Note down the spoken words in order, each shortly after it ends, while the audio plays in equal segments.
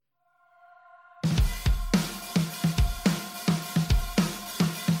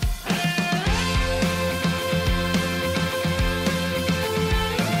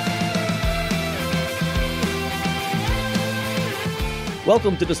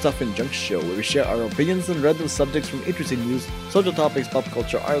Welcome to the Stuff and Junk Show, where we share our opinions on random subjects from interesting news, social topics, pop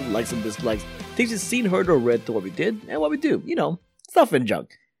culture, our likes and dislikes, things you've seen, heard, or read to what we did and what we do. You know, stuff and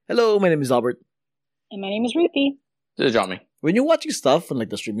junk. Hello, my name is Albert. And my name is Ruthie. This is Johnny. When you're watching stuff on like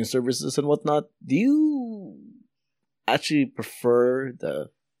the streaming services and whatnot, do you actually prefer the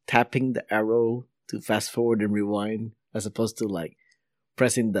tapping the arrow to fast forward and rewind as opposed to like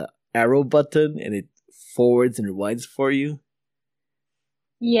pressing the arrow button and it forwards and rewinds for you?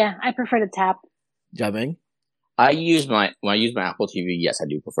 Yeah, I prefer to tap. Jameng? When I use my Apple TV, yes, I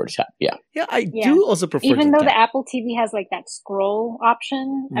do prefer to tap. Yeah. Yeah, I do also prefer Even to though tap. the Apple TV has like that scroll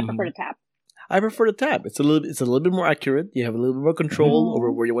option, I prefer to tap. I prefer to tap. It's a little bit more accurate. You have a little bit more control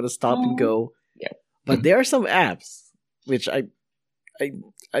over where you want to stop and go. Yeah. But there are some apps which I'm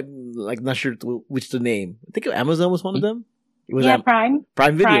like not sure which to name. I think Amazon was one of them. It was Prime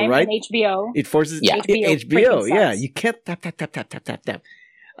Video, right? and HBO. It forces HBO. HBO. Yeah, Sucks. you can't tap.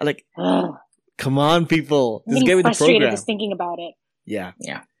 I'm like, come on, people, I'm just getting get with the frustrated program. just thinking about it.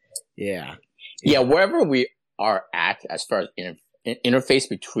 Yeah. Wherever we are at as far as interface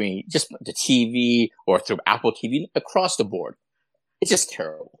between just the TV or through Apple TV across the board, it's just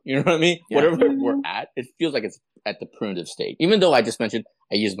terrible. You know what I mean? Yeah. Whatever we're at, it feels like it's at the primitive state. Even though I just mentioned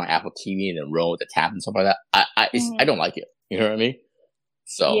I use my Apple TV and then roll with the tap and stuff like that, I don't like it. You know what I mean?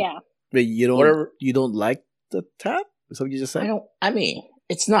 So Yeah. But you don't like the tap? Is that what you just said?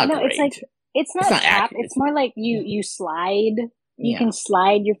 It's not No, great. it's like it's not tap. accurate. It's more like you slide. You can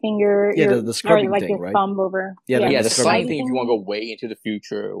slide your finger, Yeah, your, the scrubbing or like thing, your right? thumb over. Yeah, the scrubbing slide thing if you want to go way into the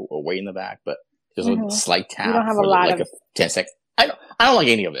future or way in the back, but there's a slight tap. You don't have for a lot like of 10 seconds. I don't like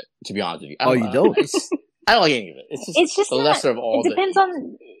any of it, to be honest with you. You don't? I don't like any of it. It's just the not, lesser of all. It depends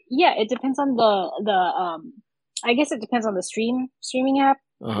on the I guess it depends on the streaming app.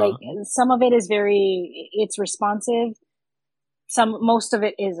 Like some of it is it's responsive. Most of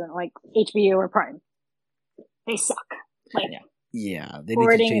it isn't, like HBO or Prime. They suck. Like Yeah, they need to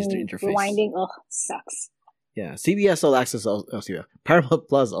forwarding change their and interface. rewinding. Ugh, sucks. Yeah, CBS All Access also. Paramount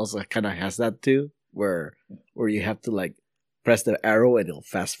Plus also kind of has that too, where you have to like press the arrow and it'll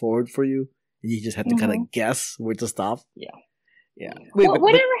fast forward for you. And you just have to kind of guess where to stop. Yeah.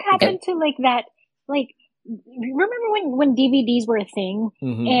 Whatever happened to like that? Like, remember when DVDs were a thing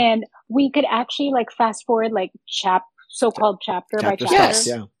and we could actually like fast forward like so-called chapter by chapter? Yes.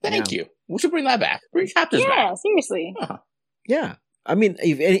 Yeah. Thank you. We should bring that back. Bring chapters back. Yeah, seriously. Yeah. I mean,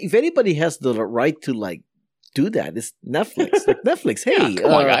 if anybody has the right to like do that, it's Netflix. Like Netflix, hey,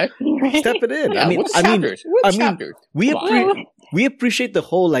 come on, guys. step it in. Yeah, we appreciate the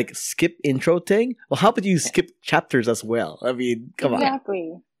whole like skip intro thing. Well, how about you skip chapters as well? I mean, come on.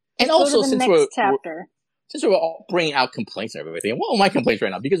 Exactly. And Go also, to the since next chapter. since we're all bringing out complaints and everything, what are my complaints right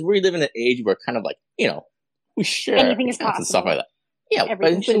now? Because we live in an age where kind of like, we share Anything is accounts and stuff possible. like that. Yeah, but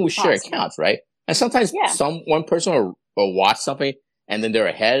Everything should we be share possible. accounts, right? And sometimes one person will watch something and then they're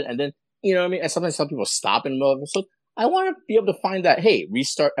ahead, and then you know what I mean. And sometimes some people stop in the middle of the episode. I want to be able to find that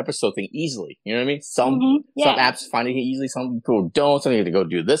restart episode thing easily. You know what I mean? Some apps find it easily, some people don't. Some you have to go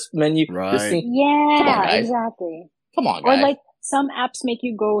do this menu, this thing. Yeah, Come on, guys. exactly. Come on, guys. Or like some apps make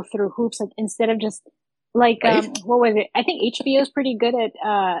you go through hoops, like instead of just like what was it? I think HBO is pretty good at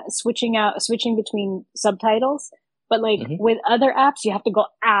switching between subtitles. But like with other apps, you have to go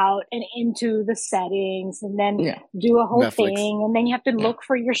out and into the settings and then do a whole thing, and then you have to look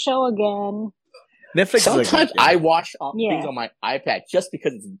for your show again. Netflix. Sometimes I watch things on my iPad just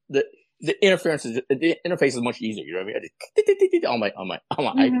because the interface is much easier. You know what I mean? On my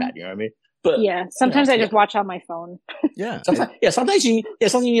iPad. You know what I mean? But sometimes I just watch on my phone. Yeah. Sometimes you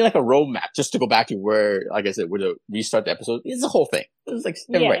need like a roadmap just to go back to where, like I said, where to restart the episode. It's the whole thing. It's like it's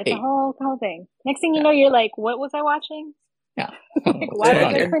the whole thing. Next thing you know, you're like, what was I watching? Yeah.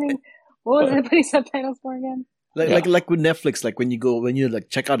 What was I putting subtitles for again? Like with Netflix, like when you like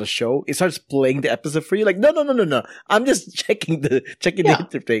check out a show, it starts playing the episode for you. Like, no. I'm just checking the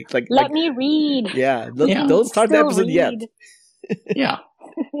interface. Like, let me read. Yeah. Don't start the episode yet. Yeah.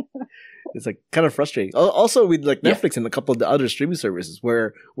 It's like kind of frustrating. Also with like Netflix and a couple of the other streaming services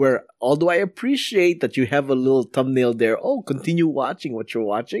where although I appreciate that you have a little thumbnail there, continue watching what you're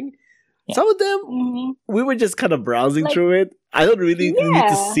watching. Yeah. Some of them, we were just kind of browsing through it. I don't really need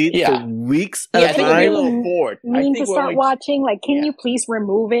to see it for weeks at a time. I think we're a little bored. Need to start watching. Like, can you please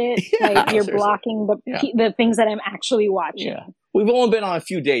remove it? Like, you're blocking the things that I'm actually watching. Yeah. We've only been on a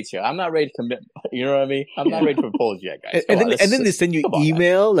few dates here. I'm not ready to commit. You know what I mean? I'm not ready to propose yet, guys. And then they send you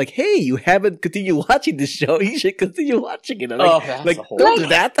email like, "Hey, you haven't continued watching this show. You should continue watching it." Like, don't do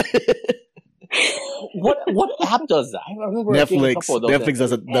that. What app does that? I remember Netflix. a couple of those Netflix does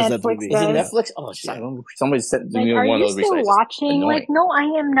that movie. Is it Netflix? Oh, shit. I remember somebody sent me are one you of those still recently. watching? Like, no, I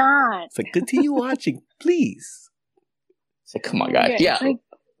am not. It's like, continue watching, please. It's like, come on, guys. Yeah. Like,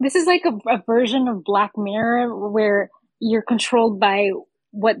 this is like a version of Black Mirror where you're controlled by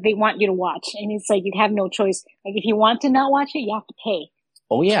what they want you to watch. And it's like, you have no choice. Like, if you want to not watch it, you have to pay.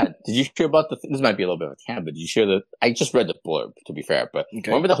 Oh, yeah. Did you hear about this might be a little bit of a tangent, but did you hear I just read the blurb, to be fair, but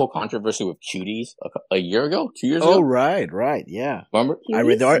remember the whole controversy with Cuties a year ago? 2 years ago? Oh, right. Yeah. Remember? I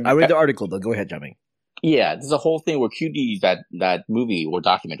read the article, though. Go ahead, Jamming. Yeah, there's a whole thing where Cuties, that movie or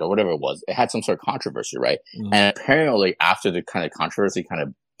documentary or whatever it was, it had some sort of controversy, right? Mm-hmm. And apparently after the kind of controversy kind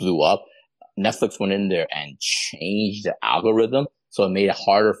of blew up, Netflix went in there and changed the algorithm, so it made it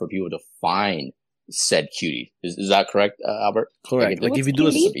harder for people to find said cutie. Is that correct, Albert? Correct. Like if you do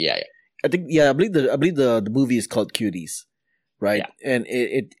I believe the movie is called Cuties, right? Yeah. And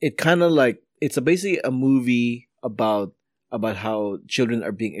it kind of like it's basically a movie about how children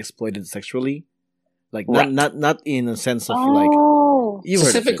are being exploited sexually, like not in a sense of like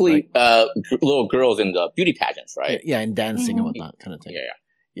specifically little girls in the beauty pageants, right? Yeah, and dancing and whatnot, kind of thing.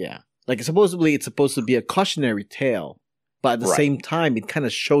 Yeah. Like supposedly it's supposed to be a cautionary tale, but at the same time it kind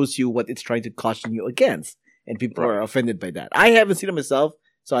of shows you what it's trying to caution you against, and people are offended by that. I haven't seen it myself.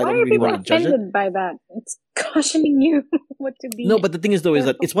 So I don't really want to judge it. Offended by that? It's cautioning you what to be. No, but the thing is, though, is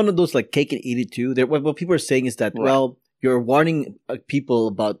that it's one of those like cake and eat it too. What people are saying is that well, you're warning people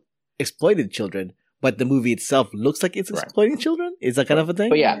about exploited children, but the movie itself looks like it's exploiting children. Is that kind of a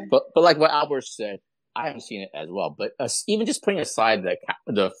thing? But but like what Albert said, I haven't seen it as well. But even just putting aside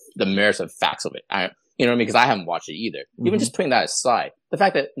the merits and facts of it, you know what I mean? Because I haven't watched it either. Mm-hmm. Even just putting that aside, the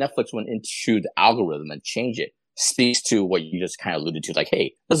fact that Netflix went into the algorithm and changed it speaks to what you just kind of alluded to, like,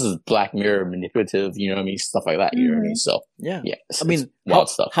 hey, this is Black Mirror manipulative, you know what I mean? Stuff like that, you know what I mean? So, yeah. I mean, wild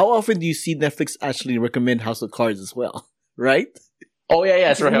stuff. How often do you see Netflix actually recommend House of Cards as well? Right? Oh, yeah,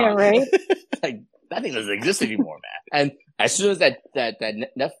 that's right. Yeah, right? Like, that thing doesn't exist anymore, man. And as soon as that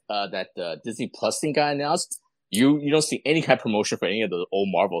Disney Plus thing got announced, you don't see any kind of promotion for any of the old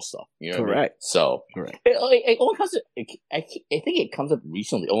Marvel stuff. You know what I mean? So, it only comes to, I think it comes up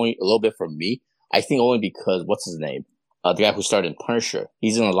recently, only a little bit for me. I think only because, what's his name? The guy who started in Punisher.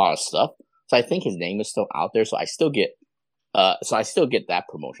 He's in a lot of stuff. So I think his name is still out there. So I still get that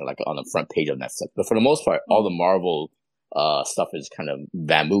promotion, like on the front page of Netflix. But for the most part, all the Marvel stuff is kind of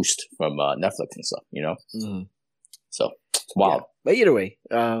vamoosed from Netflix and stuff, you know? Mm-hmm. So it's wild. Yeah. But either way,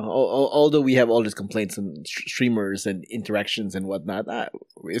 although we have all these complaints and streamers and interactions and whatnot,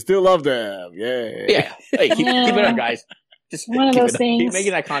 we still love them. Yay. Yeah. Hey, keep it up, guys. Just one of those things. Keep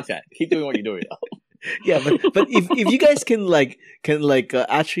making that content. Keep doing what you're doing. Yeah, but if you guys can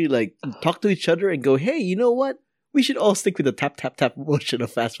actually talk to each other and go, hey, you know what? We should all stick with the tap tap tap motion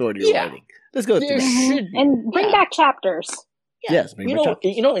of fast forward your writing. Let's go. And bring back chapters. Yeah. Yes, bring back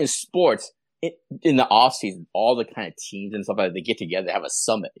chapters. You know, in sports, in the off season, all the kind of teams and stuff like that, they get together, they have a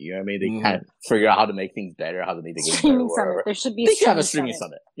summit. You know what I mean? They kind of figure out how to make things better, how to make the game better. Summit. There should be. They should have a streaming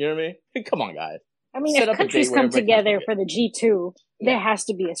summit. You know what I mean? Come on, guys. I mean, if countries come together for the G2, there has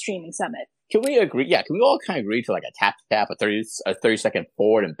to be a streaming summit. Can we agree? Yeah, can we all kind of agree to like a tap, a 30-second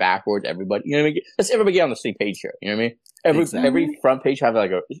forward and backwards, everybody? You know what I mean? Let's everybody get on the same page here. You know what I mean? Every front page have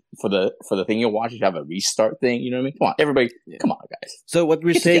like for the thing you're watching, have a restart thing. You know what I mean? Come on, everybody. Yeah. Come on, guys. So what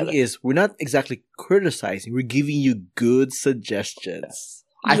we're saying is we're not exactly criticizing. We're giving you good suggestions.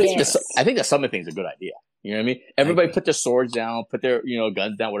 I think the summit thing is a good idea. You know what I mean? Everybody put their swords down, put their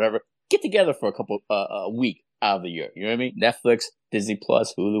guns down, whatever. Get together for a couple a week out of the year. You know what I mean? Netflix, Disney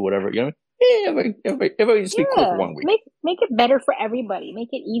Plus, Hulu, whatever. You know what I mean? Yeah, everybody just be cool for 1 week. Make it better for everybody. Make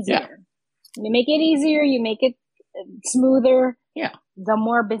it easier. Yeah. You make it easier. You make it smoother. Yeah. The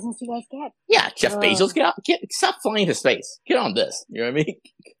more business you guys get. Yeah, Jeff Bezos, stop flying to space. Get on this. You know what I mean?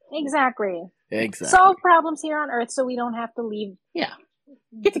 Exactly. Solve problems here on Earth so we don't have to leave. Yeah.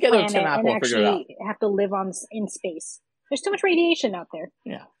 Get together with Tim Apple and figure it out. Have to live in space. There's too much radiation out there.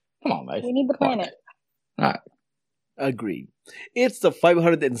 Yeah. Come on, guys. We need the planet. All right. Agreed. It's the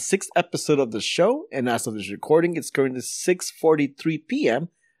 506th episode of the show, and as of this recording, it's currently 6:43 p.m.,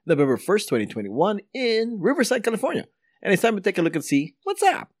 November 1st, 2021, in Riverside, California. And it's time to take a look and see what's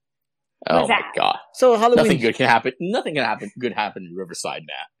up. Oh my God! So Halloween. Nothing good can happen. Nothing can happen. Good happen in Riverside,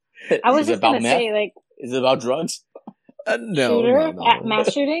 Matt. I was just going to say, like, is it about drugs? No.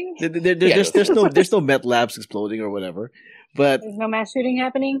 Mass shooting? There's no meth labs exploding or whatever. But there's no mass shooting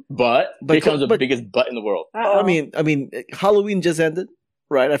happening. But becomes the biggest butt in the world. I mean, Halloween just ended,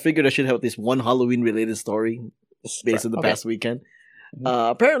 right? I figured I should have this one Halloween related story based on the past weekend. Mm-hmm.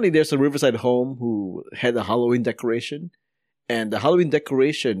 Apparently, there's a Riverside home who had a Halloween decoration, and the Halloween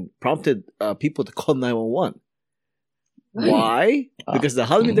decoration prompted people to call 911. Why? Because the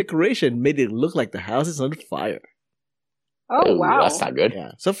Halloween decoration made it look like the house is on fire. Oh, wow. That's not good.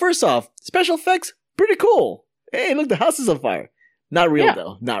 Yeah. So first off, special effects, pretty cool. Hey, look, the house is on fire. Not real,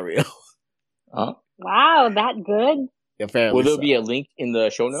 though. Not real. Wow, that good? Yeah, will there be a link in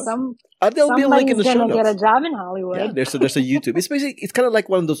the show notes? There'll be a link in the show notes. Somebody's gonna get a job in Hollywood. Yeah, there's a YouTube. It's kind of like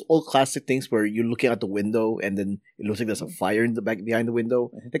one of those old classic things where you're looking out the window and then it looks like there's a fire in the back behind the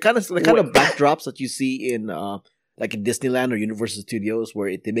window. The kind of backdrops that you see in like in Disneyland or Universal Studios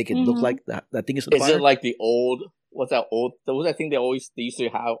where they make it look like that thing is on fire. Is it like the old? What's that old? What was that thing they used to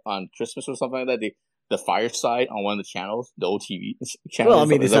have on Christmas or something like that? The fireside on one of the channels, the old TV channel. Well, I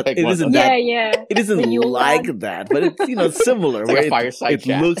mean, it isn't that. It isn't like that, but it's similar. It's like a fireside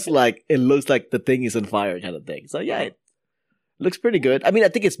chat. Looks like the thing is on fire, kind of thing. So yeah, it looks pretty good. I mean, I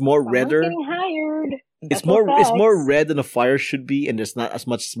think it's more redder. Getting hired. It's more red than a fire should be, and there's not as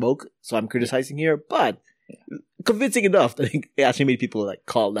much smoke. So I'm criticizing here, but convincing enough that it actually made people like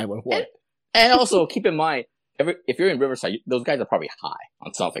call 911. And also keep in mind, if you're in Riverside, those guys are probably high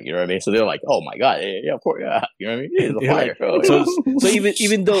on something, you know what I mean? So they're like, "Oh my god, yeah, of course, yeah." You know what I mean? It's a fire. Like, so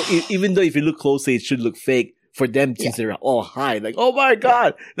even though if you look closely, it should look fake. For them, since they're all high, like, "Oh my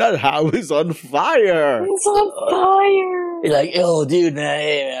god, that house is on fire!" It's on fire. You're like, "Oh, dude, man,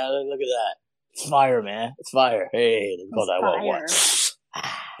 hey, man, look at that! It's fire, man! It's fire! Hey, let's call 911."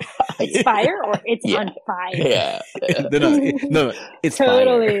 It's fire or it's on fire? Yeah. No, it's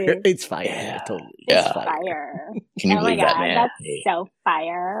totally fire. It's fire. Yeah, totally. It's fire. Can you believe that, man? That's so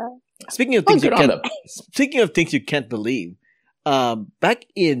fire. Speaking of things you can't believe, back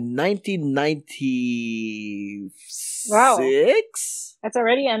in 1996. Wow. That's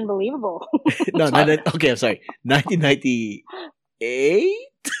already unbelievable. Okay, I'm sorry. 1998?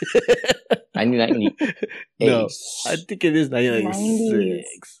 1998. No, I think it is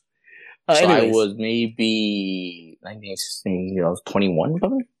 1996. So I was maybe 1960. I was 21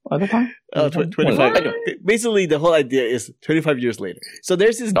 at the time. 25. Basically, the whole idea is 25 years later. So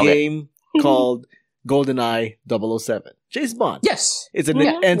there's this game called GoldenEye 007. James Bond. Yes. It's an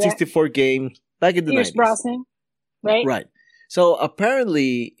N64 game back in the 90s. Pierce Brosnan, right? Right. So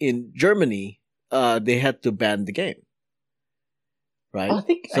apparently in Germany, they had to ban the game. Right?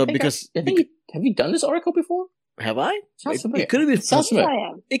 Have you done this article before? Have I? It could have been.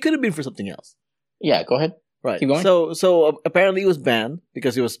 It could have been for something else. Yeah, go ahead. Right. Keep going. So apparently it was banned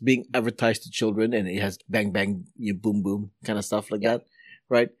because it was being advertised to children and it has bang bang, boom boom kind of stuff like that.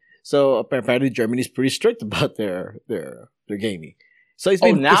 Right. So apparently Germany's pretty strict about their gaming. So it's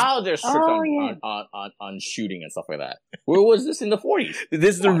been they're strict on shooting and stuff like that. Where was this in the 40s?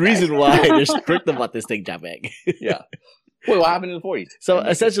 This is the reason why they're strict about this thing, Jabang. Yeah. Wait, what happened in the 40s? So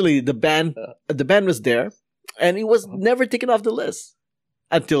essentially, the ban was there, and it was never taken off the list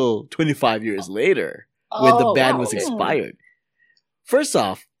until 25 years later when the ban was expired. First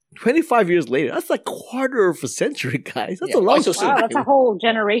off, 25 years later, that's like quarter of a century, guys. That's a long time. Wow, that's a whole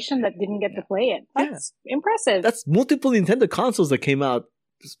generation that didn't get to play it. That's impressive. That's multiple Nintendo consoles that came out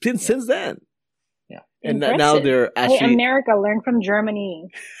since then. Yeah. And now they're actually... Hey, America, learn from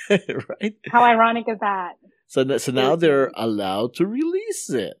Germany. Right? How ironic is that? So now they're allowed to release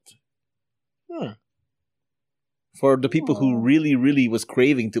it. Huh. For the people who really, really was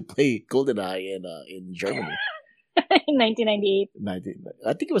craving to play GoldenEye in Germany. In 1998.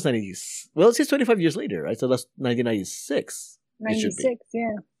 I think it was 90. Well, it's just 25 years later, right? So that's 1996. 96,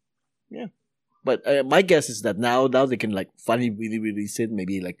 yeah. Yeah. But my guess is that now they can like finally really release it,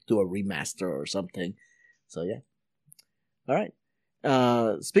 maybe like do a remaster or something. So yeah. All right.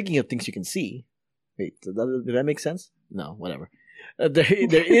 Speaking of things you can see. Wait, did that make sense? No, whatever. There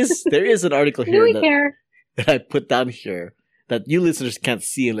is an article here that I put down here that you listeners can't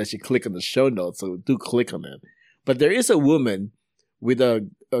see unless you click on the show notes. So do click on it. But there is a woman with a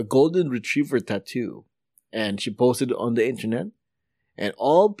golden retriever tattoo, and she posted it on the internet, and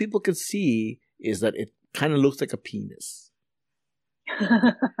all people can see is that it kind of looks like a penis.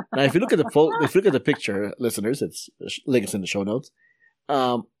 Now, if you look at the picture, listeners, it's links in the show notes.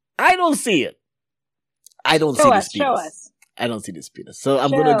 I don't see it. I don't see this penis. I don't see this penis. So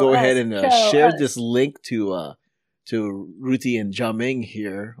I'm going to go ahead and share this link to Ruthie and Jiaming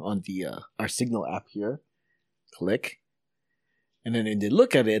here on the our Signal app here. Click. And then when they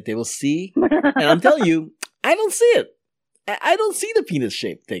look at it, they will see. And I'm telling you, I don't see it. I don't see the penis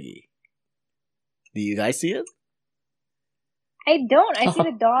shaped thingy. Do you guys see it? I don't. I see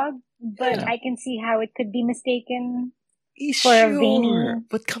the dog, but I can see how it could be mistaken. Sure,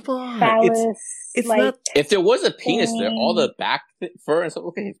 but come on, it's like, not. If there was a penis there, all the back fur and stuff,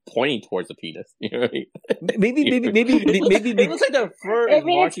 look at it pointing towards the penis. You know what I mean? Maybe. It looks like the fur is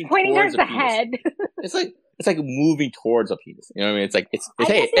marching pointing towards the penis. head. It's like moving towards a penis. You know what I mean? It's like it's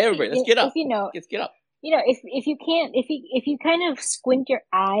hey, everybody, let's get up. Let's get up. You know, if you kind of squint your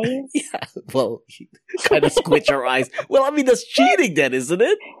eyes. Yeah, well, kind of squint your eyes. Well, I mean, that's cheating then, isn't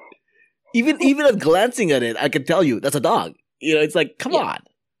it? Even at glancing at it, I can tell you that's a dog. You know, it's like, come on.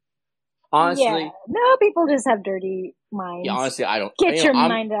 Honestly, no, people just have dirty minds. Yeah, honestly, I don't. Get your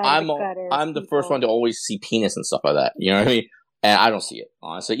mind out of the gutter. I'm the first one to always see penis and stuff like that. You know what I mean? And I don't see it,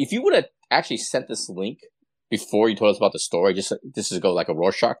 honestly. If you would have actually sent this link before you told us about the story, just to go like a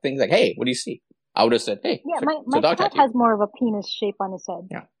Rorschach thing, like, hey, what do you see? I would have said, hey. Yeah, my cat has more of a penis shape on his head.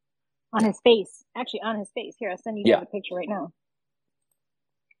 Yeah. On his face. Actually, on his face. Here, I'll send you the picture right now.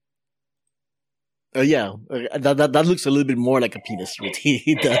 Yeah, that looks a little bit more like a penis.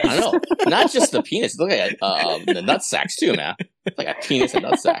 He does. I know. Not just the penis. Look at the nut sacks too, man. It's like a penis and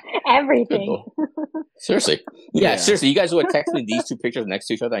nut sack. Everything. Seriously. Yeah, seriously. You guys would have texted me these two pictures next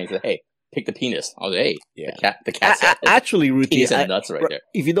to each other and you said, hey, pick the penis. I was like, hey, the cat. Actually, Ruthie, penis and nuts right there.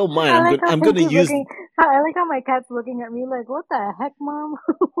 If you don't mind, I'm going to use. I like how my cat's looking at me like, what the heck, Mom?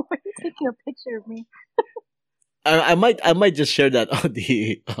 Why are you taking a picture of me? I might just share that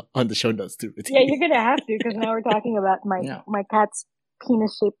on the show notes too. Yeah, you're gonna have to because now we're talking about my cat's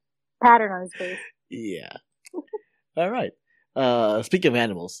penis shaped pattern on his face. Yeah. All right. Speaking of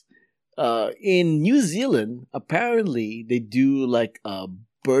animals, in New Zealand, apparently they do like a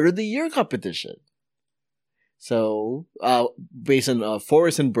Bird of the Year competition. So, based on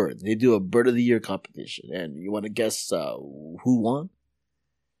forest and birds, they do a Bird of the Year competition, and you want to guess who won?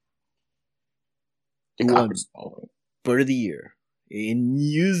 Bird of the Year in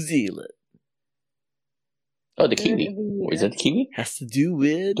New Zealand. Oh, the kiwi. Is that the kiwi? Has to do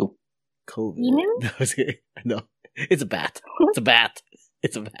with COVID. No, it's a bat. It's a bat.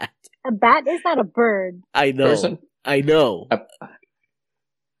 It's a bat. A bat is not a bird. I know. Person? I know.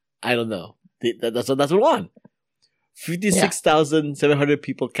 I don't know. That's what won. 56,700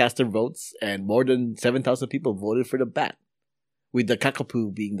 people cast their votes, and more than 7,000 people voted for the bat, with the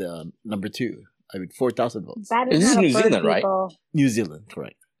kakapo being the number 2. I mean, 4,000 votes. This is New Zealand, right? New Zealand,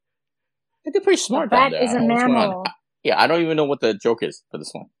 correct. They're pretty smart down there. Bat is a mammal. Yeah, I don't even know what the joke is for this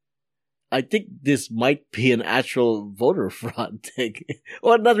one. I think this might be an actual voter fraud thing.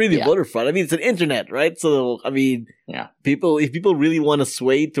 Well, not really voter fraud. I mean, it's an internet, right? So, I mean, if people really want to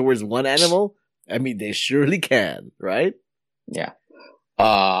sway towards one animal, I mean, they surely can, right? Yeah.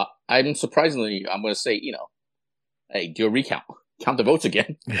 I'm going to say, hey, do a recount. Count the votes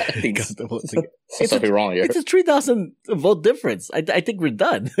again. I think there's something wrong here. It's a 3,000 vote difference. I think we're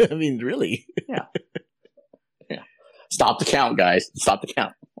done. I mean, really. Yeah. Stop the count, guys. Stop the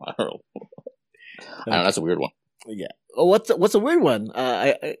count. I don't know. That's a weird one. Yeah. Oh, what's a weird one?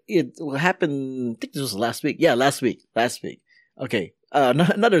 It happened. I think this was last week. Yeah, last week. Okay.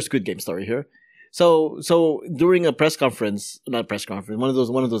 Another Squid Game story here. So during a press conference, not a press conference,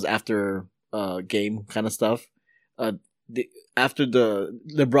 one of those after game kind of stuff. After the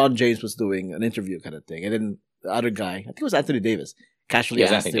LeBron James was doing an interview kind of thing, and then the other guy, I think it was Anthony Davis, casually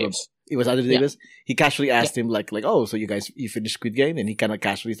asked him. It was Anthony Davis. He casually asked him like, oh, so you finished Squid Game? And he kind of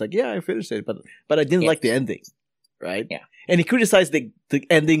casually is like, yeah, I finished it, but I didn't like the ending, right? Yeah. And he criticized the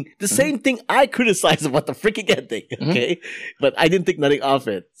ending, the same thing I criticized about the freaking ending, okay? But I didn't think nothing of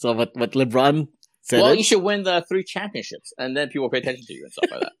it. So what LeBron said. Well, you should win the 3 championships, and then people pay attention to you and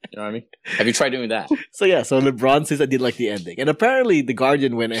stuff like that. You know what I mean? Have you tried doing that? So LeBron says I did like the ending, and apparently the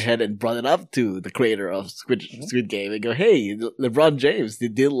Guardian went ahead and brought it up to the creator of Squid Game and go, "Hey, LeBron James, they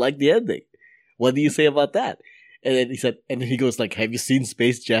didn't like the ending. What do you say about that?" And then he said, and then he goes like, "Have you seen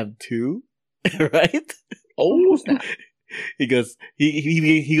Space Jam 2?" Right? Oh snap! He goes,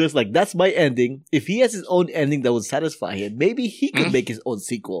 he goes like, that's my ending. If he has his own ending that would satisfy him, maybe he could make his own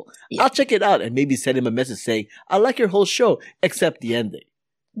sequel. Yeah. I'll check it out and maybe send him a message saying, I like your whole show, except the ending.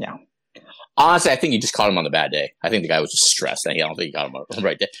 Yeah. Honestly, I think you just caught him on the bad day. I think the guy was just stressed. I don't think you got him on the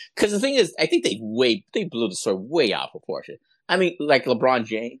right day. Because the thing is, I think they blew the story way out of proportion. I mean, like LeBron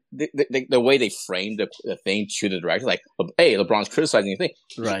James, the way they framed the thing to the director, like, hey, LeBron's criticizing the thing.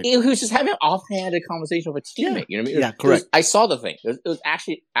 Right. He was just having an offhanded conversation with a teammate. You know what I mean? Yeah, correct. I saw the thing. It was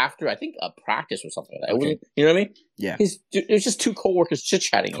actually after, I think, a practice or something like that. Okay. You know what I mean? Yeah. It was just two coworkers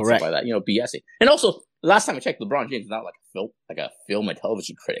chit-chatting and stuff like that, BSing. And also, last time I checked, LeBron James is not like a film and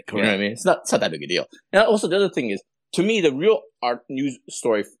television critic. Correct. You know what I mean? It's not that big a deal. And also, the other thing is, to me, the real news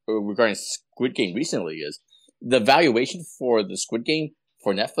story regarding Squid Game recently is the valuation for the Squid Game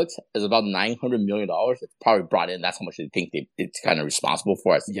for Netflix is about $900 million. It's probably brought in. That's how much they think it's kind of responsible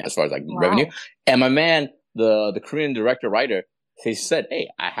for as far as like revenue. And my man, the Korean director writer, he said, "Hey,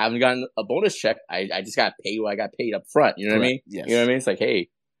 I haven't gotten a bonus check. I just got paid what I got paid up front." You know what I mean? Yes. You know what I mean? It's like, hey,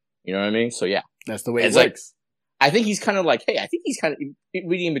 you know what I mean? So yeah, that's the way it works. I think he's kind of like, hey, I think he's kind of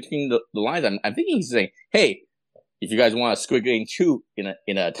reading in between the lines. I'm thinking he's saying, hey, if you guys want a Squid Game 2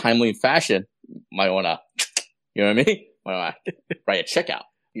 in a timely fashion, might want to, you know what I mean? Might want to write a check out.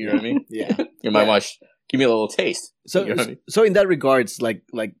 You know what I mean? Yeah. You might want to give me a little taste. So, you know what I mean? So in that regards, like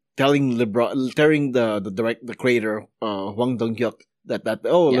telling the creator, Hwang Dong-hyuk that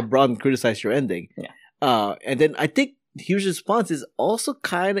LeBron criticized your ending. Yeah. And then I think his response is also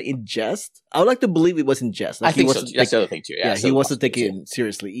kind of in jest. I would like to believe it was in jest. Like I think so. That's the other thing too. Yeah, he wasn't taking it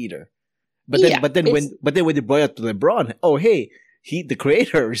seriously either. But then when they brought it to LeBron, oh hey, the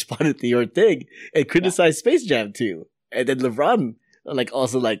creator responded to your thing and criticized Space Jam 2. And then LeBron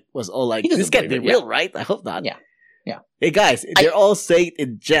was all like, this can't be real, right? I hope not. Yeah. Hey guys, they're all saying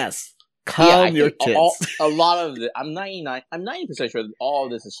in jest. Calm your tits. A lot of it, I'm 90% sure that all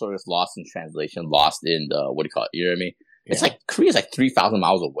of this is sort of lost in translation, lost in the, what do you call it? You know what I mean? Yeah. It's like Korea's like 3,000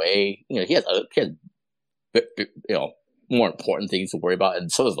 miles away. You know, he has more important things to worry about,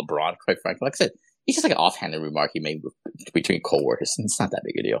 and so does LeBron. Quite frankly, like I said, it's just like an offhanded remark he made between coworkers. It's not that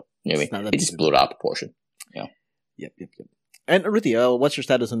big a deal. You know what I mean? He just blew it out of proportion. Yeah. Yep. And Ruthie, what's your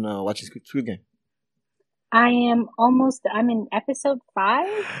status on watching Squid Game? I'm in episode 5.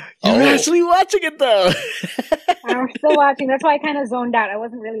 You're actually watching it though. I'm still watching. That's why I kind of zoned out. I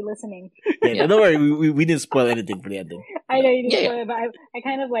wasn't really listening. Yeah, don't worry. We didn't spoil anything for the ending. I know you didn't spoil it, but I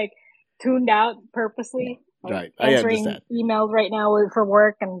kind of like tuned out purposely. Right. I understand. Emails right now for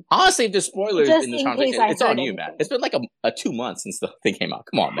work, and honestly, if there's spoilers in this conversation, it's on you, man. It's been like a 2 months since the thing came out.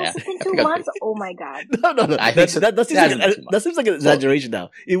 Come on, man. It's been 2 months? Oh my god. No. That seems like an exaggeration now.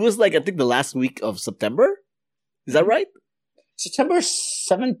 It was like, I think, the last week of September. Is that right? September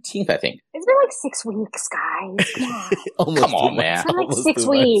 17th, I think. It's been like 6 weeks, guys. Come on, man. It's been like 6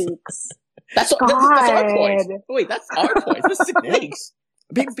 weeks. That's our point. Wait, that's our point. It's 6 weeks.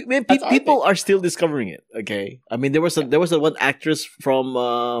 People are still discovering it. Okay, I mean there was a one actress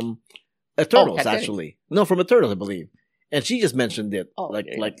from Eternals actually. No, from Eternals, I believe, and she just mentioned it. Was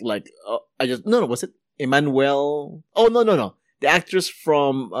it Emmanuel? Oh no, the actress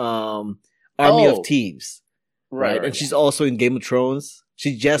from Army of Thieves, right? And she's also in Game of Thrones.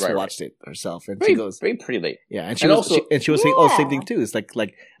 She just watched it herself, and she goes very pretty late. Yeah, and she was saying, same thing too. It's like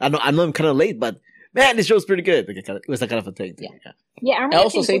I know I'm kind of late, but. Man, this show's pretty good. Like it was that kind of a thing. Yeah. Army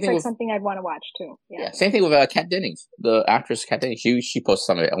of Thieves looks like something I'd want to watch too. Yeah. Same thing with Kat Dennings, the actress Kat Dennings. She posted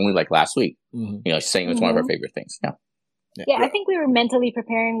something only like last week. Mm-hmm. You know, saying it's one of her favorite things. Yeah. I think we were mentally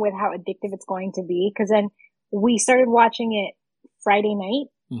preparing with how addictive it's going to be, because then we started watching it Friday night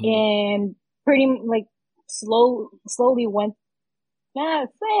and pretty like slowly watched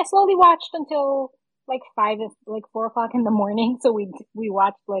until like 4 o'clock in the morning. So we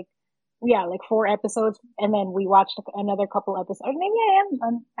watched like 4 episodes, and then we watched another couple episodes. Or maybe I am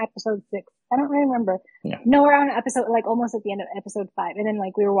on episode 6. I don't really remember. Yeah. No, we're on episode, like almost at the end of episode 5. And then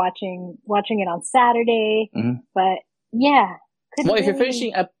like we were watching it on Saturday. Mm-hmm. But yeah. Well, if you're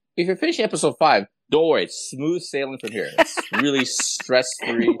finishing episode 5, don't worry. It's smooth sailing from here. It's really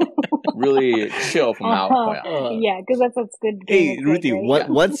stress-free, really chill from now on. Yeah, because that's what's good. Hey, Ruthie,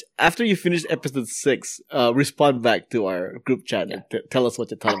 once after you finish episode 6, respond back to our group chat and tell us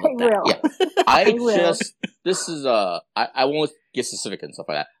what you're talking about. I won't get specific and stuff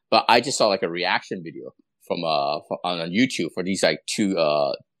like that, but I just saw like a reaction video from on YouTube for these like two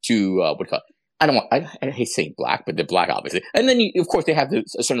what do you call it? I hate saying black, but they're black, obviously. And then, of course, they have a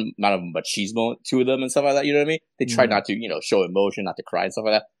certain amount of machismo to them and stuff like that. You know what I mean? They try not to, show emotion, not to cry and stuff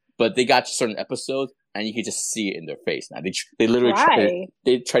like that. But they got certain episodes, and you can just see it in their face now. They literally try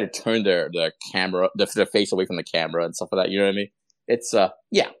to turn their camera, their face away from the camera and stuff like that. You know what I mean? It's It's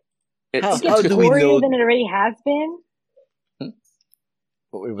how do we know than it already has been?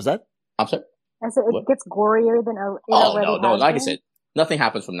 What was that? I'm sorry. I said it gets gorier than it already has been. Like I said. Nothing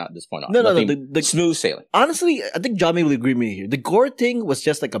happens from this point on. No. The smooth sailing. Honestly, I think Johnny will agree with me here. The gore thing was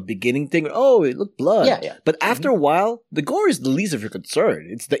just like a beginning thing. Oh, it looked blood. Yeah. But after a while, the gore is the least of your concern.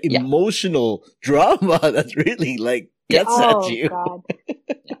 It's the emotional drama that really gets at you. God.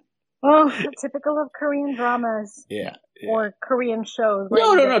 Oh, typical of Korean dramas. Yeah. Or Korean shows.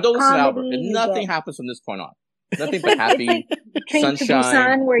 No. Don't listen to Albert. Nothing happens from this point on. Nothing but happy, Train to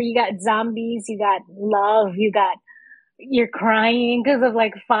Busan, where you got zombies, you got love, you're crying because of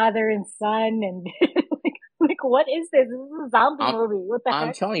like father and son, and like what is this? This is a zombie movie. What the heck?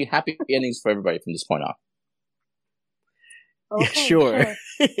 I'm telling you, happy endings for everybody from this point on. Oh, sure.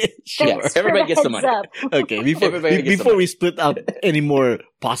 Sure. Yeah, everybody gets the money. Okay, before we split out any more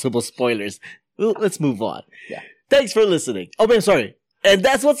possible spoilers, let's move on. Yeah. Thanks for listening. Oh, man, sorry. And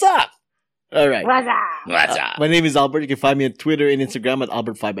that's what's up. All right. What's up? My name is Albert. You can find me on Twitter and Instagram at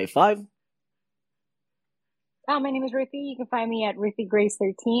Albert5x5. My name is Ruthie. You can find me at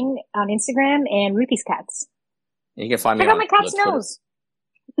RuthieGrace13 on Instagram and Ruthie's Cats. You can find me on my cat's nose.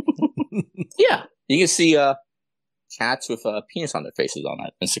 Yeah. You can see cats with a penis on their faces on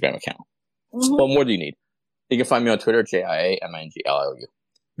that Instagram account. Mm-hmm. What more do you need? You can find me on Twitter, JIAMNGLLU.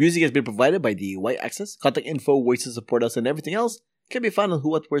 Music has been provided by the White Access. Contact info, ways to support us, and everything else can be found on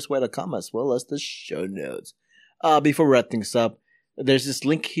whowhatwhereswhy.com as well as the show notes. Before we wrap things up, there's this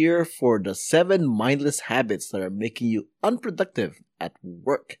link here for the 7 mindless habits that are making you unproductive at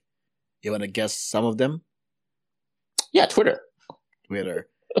work. You want to guess some of them? Yeah, Twitter.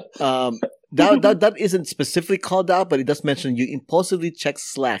 That isn't specifically called out, but it does mention you impulsively check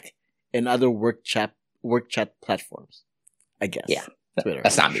Slack and other work chat platforms. I guess. Yeah, Twitter.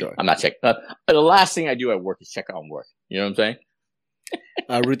 That's not me. Sure. I'm not checking. The last thing I do at work is check on work. You know what I'm saying?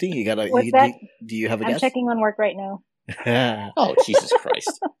 Ruthie, you gotta. Do you have a guess? I'm checking on work right now. Oh, Jesus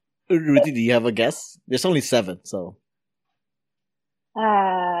Christ! Ruthie, do you have a guess? There's only 7, so.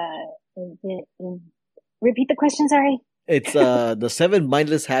 Repeat the question. Sorry. It's the 7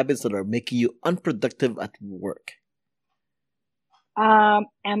 mindless habits that are making you unproductive at work.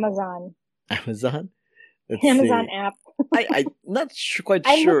 Amazon. Amazon? Amazon app. I'm not quite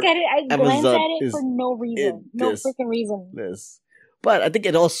sure. I look at it, I Amazon glance at it for no reason. No freaking reason. But I think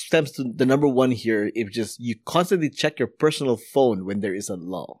it all stems to the number one here. It's just you constantly check your personal phone when there is a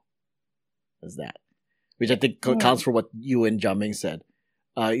lull. That's that. Which I think counts for what you and Jiaming said.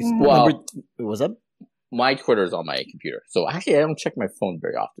 What's up? My Twitter is on my computer. So actually, I don't check my phone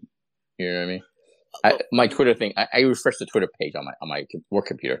very often. You know what I mean? My Twitter thing, I refresh the Twitter page on my work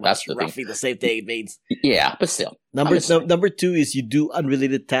computer. That's the roughly thing. The same thing it means. Yeah, but still. Number 2 is you do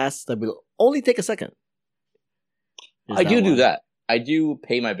unrelated tasks that will only take a second. I do that. I do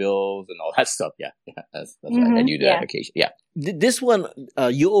pay my bills and all that stuff. Yeah, that's right. I do that occasionally. Yeah. This one,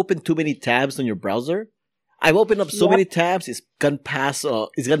 you open too many tabs on your browser. I've opened up so many tabs. It's gone past.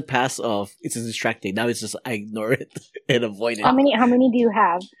 It's distracting. Now it's just I ignore it and avoid it. How many do you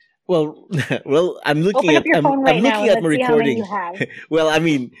have? Well, I'm looking Open at up your phone right now. at my Let's see recording. how many you have. Well, I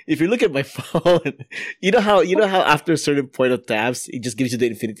mean, if you look at my phone, you know how after a certain point of tabs, it just gives you the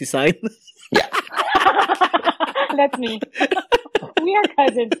infinity sign. Yeah, that's me. We are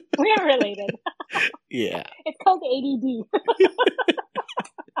cousins. We are related. Yeah, it's called ADD.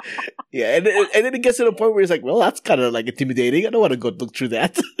 Yeah, and then it gets to the point where it's like, well, that's kind of like intimidating. I don't want to go look through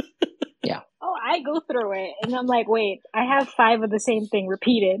that. Yeah. Oh, I go through it, and I'm like, wait, I have 5 of the same thing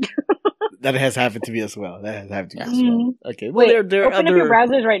repeated. That has happened to me as well. Okay, well, wait, there are open up your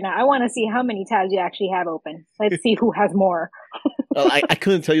browsers right now. I want to see how many tabs you actually have open. Let's see who has more. Well, I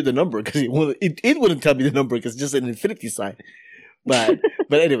couldn't tell you the number because it wouldn't tell me the number because it's just an infinity sign. But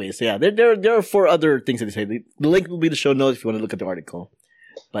anyways, yeah, there are 4 other things that they say. The link will be in the show notes if you want to look at the article.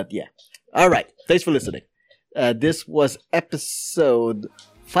 But yeah. All right. Thanks for listening. This was episode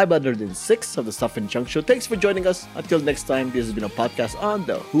 506 of the Stuff and Junk Show. Thanks for joining us. Until next time, this has been a podcast on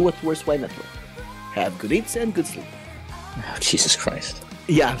the Who What Where's Why Network. Have good eats and good sleep. Oh, Jesus Christ.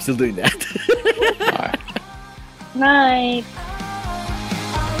 Yeah, I'm still doing that. All right. Night.